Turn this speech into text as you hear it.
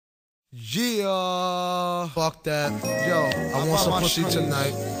Yeah, fuck that. Yo, I want some pussy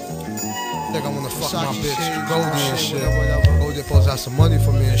tonight. Think I wanna fuck my bitch Goldie and shit. Goldie supposed to have some money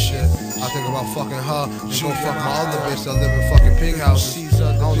for me and shit. I think about fucking her and go fuck my other bitch that live in fucking pink houses.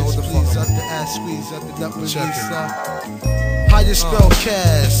 I don't know what the fuck. Check it. How you spell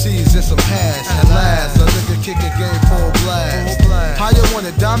cash? C's and some hash. At last, a nigga kicking game full blast. How you want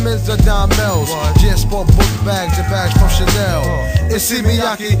it? Diamonds or diamonds? Just bought book bags and bags from Chanel. It's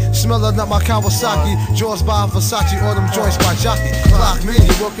Miyake, smelling up my Kawasaki. Jaws by Versace, all them joints by Jockey. Clock me,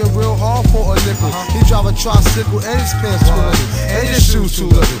 he working real hard for a nickel. He drive a tricycle and his pants too little, and his shoes too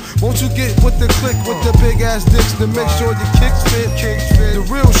little. Won't you get with the click with the big ass dicks to make sure your kicks fit? The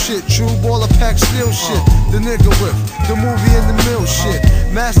real shit, true baller pack steel shit. The nigga with the movie in the mill shit.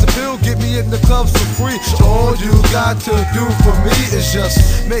 Master Bill, get me in the clubs for free. So all you got to do for me is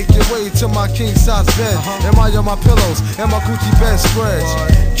just make your way to my king size bed. Am I on my pillows and my Gucci bed spreads?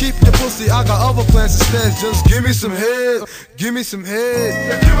 Keep your pussy, I got other plans instead. Just give me some head, give me some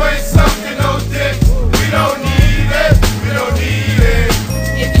head. If you ain't sucking no dick, we don't need it, we don't need it.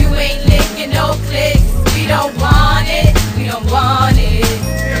 If you ain't licking no clicks, we don't want it, we don't want it.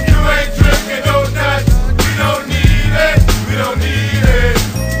 If you ain't drinking no nuts, we don't need it, we don't need it.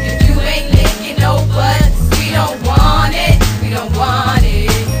 If you ain't licking no butts, we don't want it, we don't want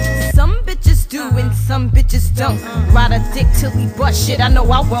it. Some bitches do and some bitches don't. Ride a dick till he bust shit, I know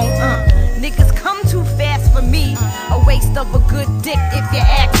I won't. Niggas come too fast for me. A waste of a good dick if you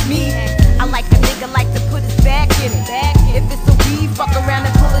ask me. I like a nigga like to put his back in it. If it's a weed, fuck around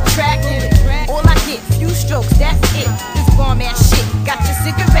and pull a track in it. All I get, few strokes, that's it. This bomb ass shit, got your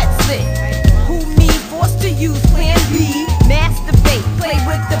cigarettes lit. Who me, forced to use plan B. Masturbate, play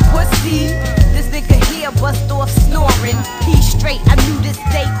with the pussy. This nigga here bust off snoring. He straight, I knew this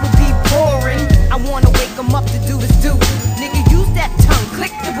date would be boring. I wanna wake him up to do his duty. Nigga, use that tongue,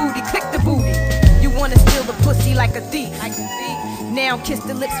 click the booty, click the booty. You wanna steal the pussy like a thief. Now kiss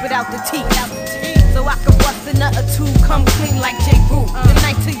the lips without the teeth. So I can bust a nut or two, come clean like J. Boo. Good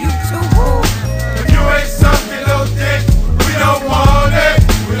night to you too, boo. If you ain't sucking no dick, we don't want it,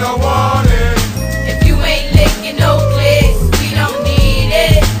 we don't want it. If you ain't licking no clicks, we don't need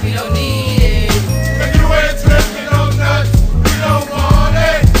it, we don't need it. If you ain't drinking no nuts, we don't want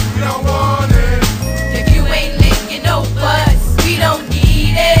it, we don't want it. If you ain't licking no butts, we don't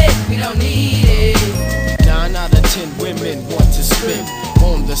need it, we don't need it. 9 out of 10 women want to spin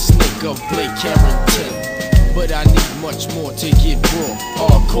on the snake of Blake Carrington. But I need much more to get raw,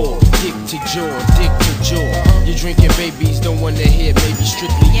 hardcore, dick to jaw, dick to jaw. You're drinking babies, don't wanna hear maybe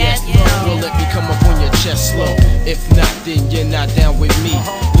strictly yes. Well, let me come up on your chest slow. If not, then you're not down with me.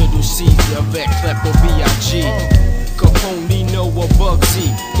 Little Caesar, Vet, Klepper, B.I.G. Capone, no or Bugsy.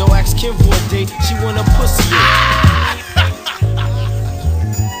 Don't ask Kim for a date, she want a pussy.